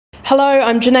Hello,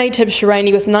 I'm Janae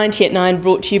Tibshirani with 90 at 9,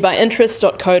 brought to you by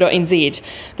interest.co.nz.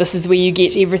 This is where you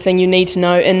get everything you need to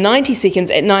know in 90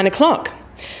 seconds at 9 o'clock.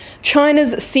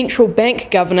 China's central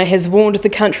bank governor has warned the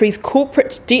country's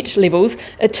corporate debt levels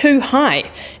are too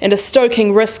high and are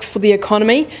stoking risks for the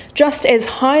economy, just as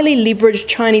highly leveraged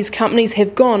Chinese companies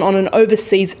have gone on an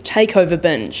overseas takeover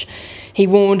binge. He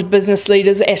warned business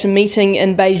leaders at a meeting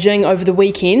in Beijing over the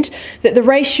weekend that the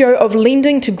ratio of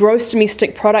lending to gross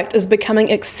domestic product is becoming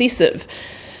excessive.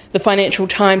 The Financial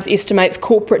Times estimates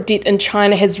corporate debt in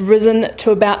China has risen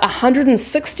to about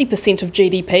 160% of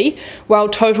GDP, while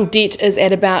total debt is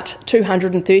at about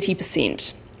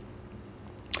 230%.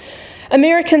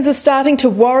 Americans are starting to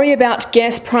worry about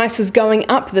gas prices going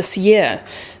up this year.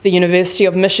 The University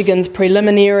of Michigan's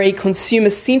preliminary Consumer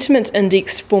Sentiment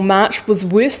Index for March was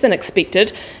worse than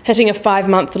expected, hitting a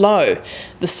 5-month low.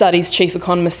 The study's chief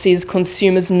economist says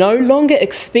consumers no longer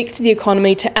expect the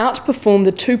economy to outperform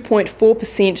the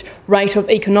 2.4% rate of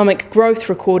economic growth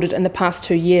recorded in the past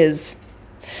 2 years.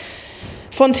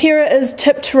 Fonterra is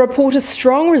tipped to report a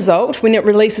strong result when it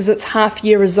releases its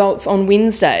half-year results on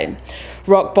Wednesday.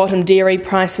 Rock-bottom dairy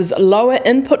prices lower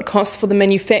input costs for the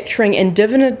manufacturing and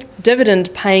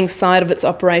dividend-paying side of its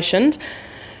operation,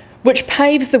 which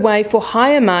paves the way for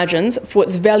higher margins for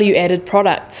its value-added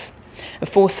products. A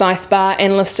Forsyth Barr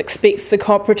analyst expects the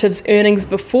cooperative's earnings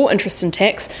before interest and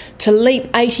tax to leap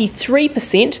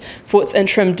 83% for its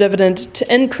interim dividend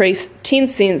to increase 10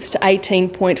 cents to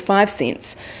 18.5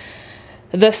 cents.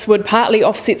 This would partly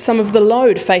offset some of the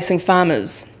load facing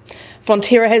farmers.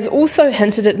 Fonterra has also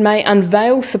hinted it may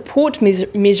unveil support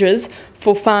measures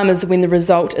for farmers when the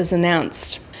result is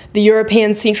announced. The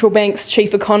European Central Bank's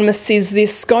chief economist says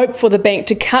there's scope for the bank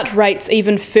to cut rates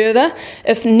even further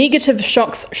if negative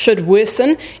shocks should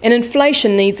worsen and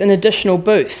inflation needs an additional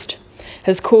boost.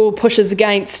 His call pushes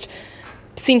against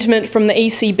sentiment from the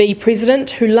ECB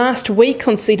president, who last week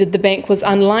conceded the bank was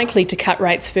unlikely to cut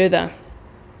rates further.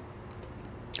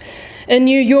 In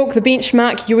New York, the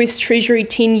benchmark US Treasury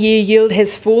 10-year yield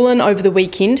has fallen over the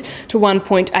weekend to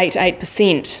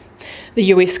 1.88%. The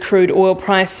US crude oil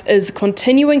price is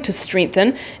continuing to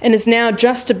strengthen and is now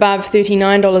just above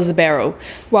 $39 a barrel,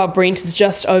 while Brent is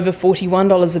just over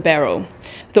 $41 a barrel.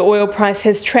 The oil price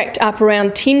has tracked up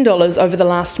around $10 over the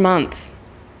last month.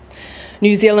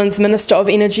 New Zealand's Minister of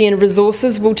Energy and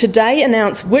Resources will today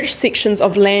announce which sections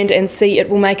of land and sea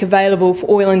it will make available for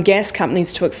oil and gas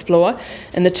companies to explore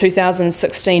in the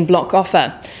 2016 block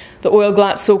offer. The oil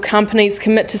glatzel companies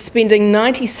commit to spending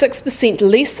 96%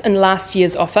 less in last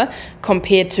year's offer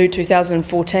compared to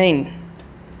 2014.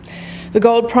 The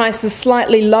gold price is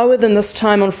slightly lower than this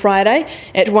time on Friday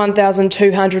at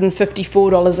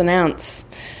 $1,254 an ounce.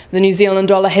 The New Zealand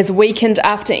dollar has weakened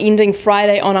after ending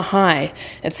Friday on a high.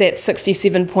 It's at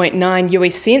 67.9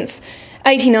 US cents,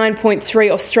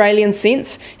 89.3 Australian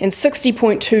cents and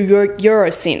 60.2 Euro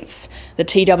cents. The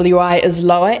TWI is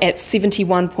lower at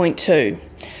 71.2.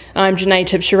 I'm Janae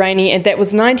Tibshirani and that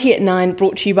was 90 at 9,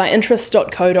 brought to you by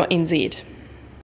interest.co.nz.